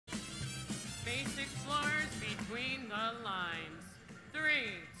basic floors between the lines. 3,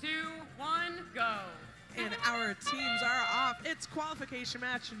 2, 1, go. And our teams are off. It's qualification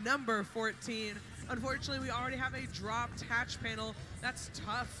match number 14. Unfortunately, we already have a dropped hatch panel. That's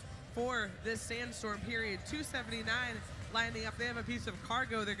tough for this sandstorm period. 279 lining up. They have a piece of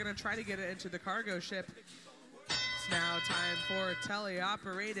cargo. They're going to try to get it into the cargo ship. It's now time for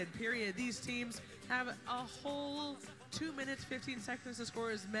teleoperated period. These teams have a whole 2 minutes, 15 seconds to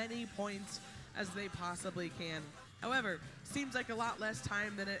score as many points as they possibly can. However, seems like a lot less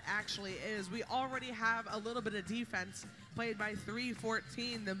time than it actually is. We already have a little bit of defense played by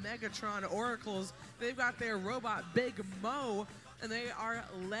 314, the Megatron Oracles. They've got their robot Big Mo, and they are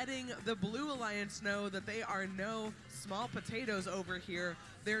letting the Blue Alliance know that they are no small potatoes over here.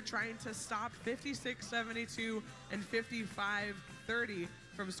 They're trying to stop 56-72 and 55-30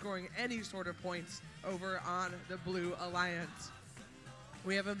 from scoring any sort of points over on the Blue Alliance.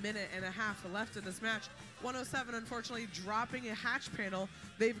 We have a minute and a half left in this match. 107, unfortunately, dropping a hatch panel.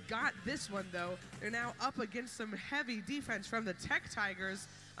 They've got this one, though. They're now up against some heavy defense from the Tech Tigers.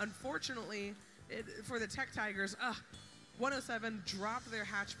 Unfortunately, for the Tech Tigers, 107 dropped their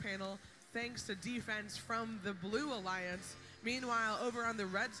hatch panel thanks to defense from the Blue Alliance. Meanwhile, over on the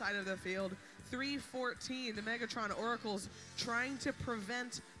red side of the field, 314, the Megatron Oracles, trying to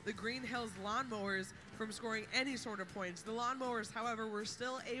prevent the Green Hills Lawnmowers from scoring any sort of points. The Lawnmowers, however, were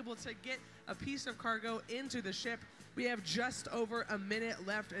still able to get a piece of cargo into the ship. We have just over a minute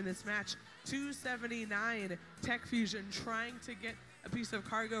left in this match. 279, Tech Fusion trying to get a piece of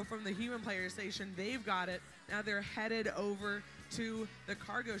cargo from the human player station. They've got it. Now they're headed over to the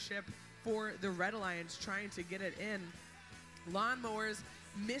cargo ship for the Red Alliance, trying to get it in. Lawnmowers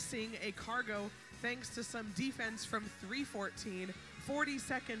missing a cargo thanks to some defense from 314. 40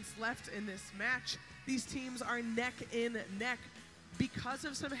 seconds left in this match. These teams are neck in neck. Because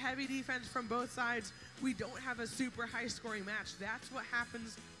of some heavy defense from both sides, we don't have a super high scoring match. That's what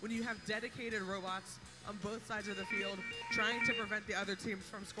happens when you have dedicated robots on both sides of the field trying to prevent the other teams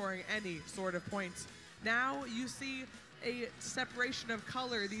from scoring any sort of points. Now you see a separation of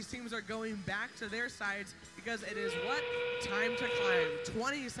color. These teams are going back to their sides because it is what? Time to climb.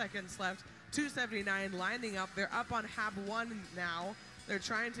 20 seconds left. 279 lining up. They're up on Hab 1 now. They're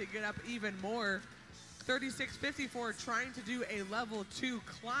trying to get up even more. 3654 trying to do a level 2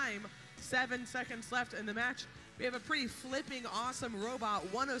 climb. 7 seconds left in the match. We have a pretty flipping awesome robot.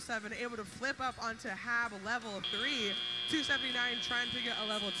 107 able to flip up onto Hab level 3. 279 trying to get a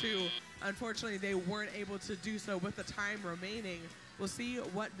level 2. Unfortunately, they weren't able to do so with the time remaining. We'll see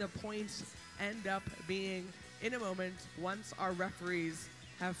what the points end up being in a moment once our referees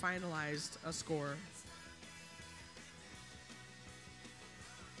have finalized a score.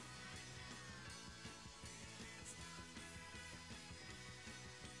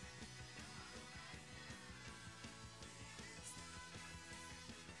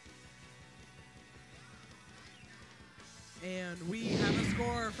 And we have a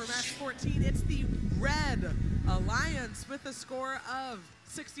score for match 14. It's the Red Alliance with a score of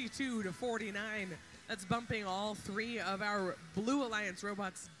 62-49. That's bumping all three of our Blue Alliance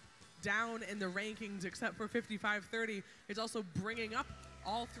robots down in the rankings except for 55-30. It's also bringing up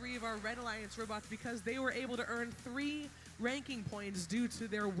all three of our Red Alliance robots because they were able to earn 3 ranking points due to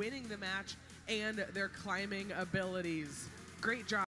their winning the match and their climbing abilities. Great job.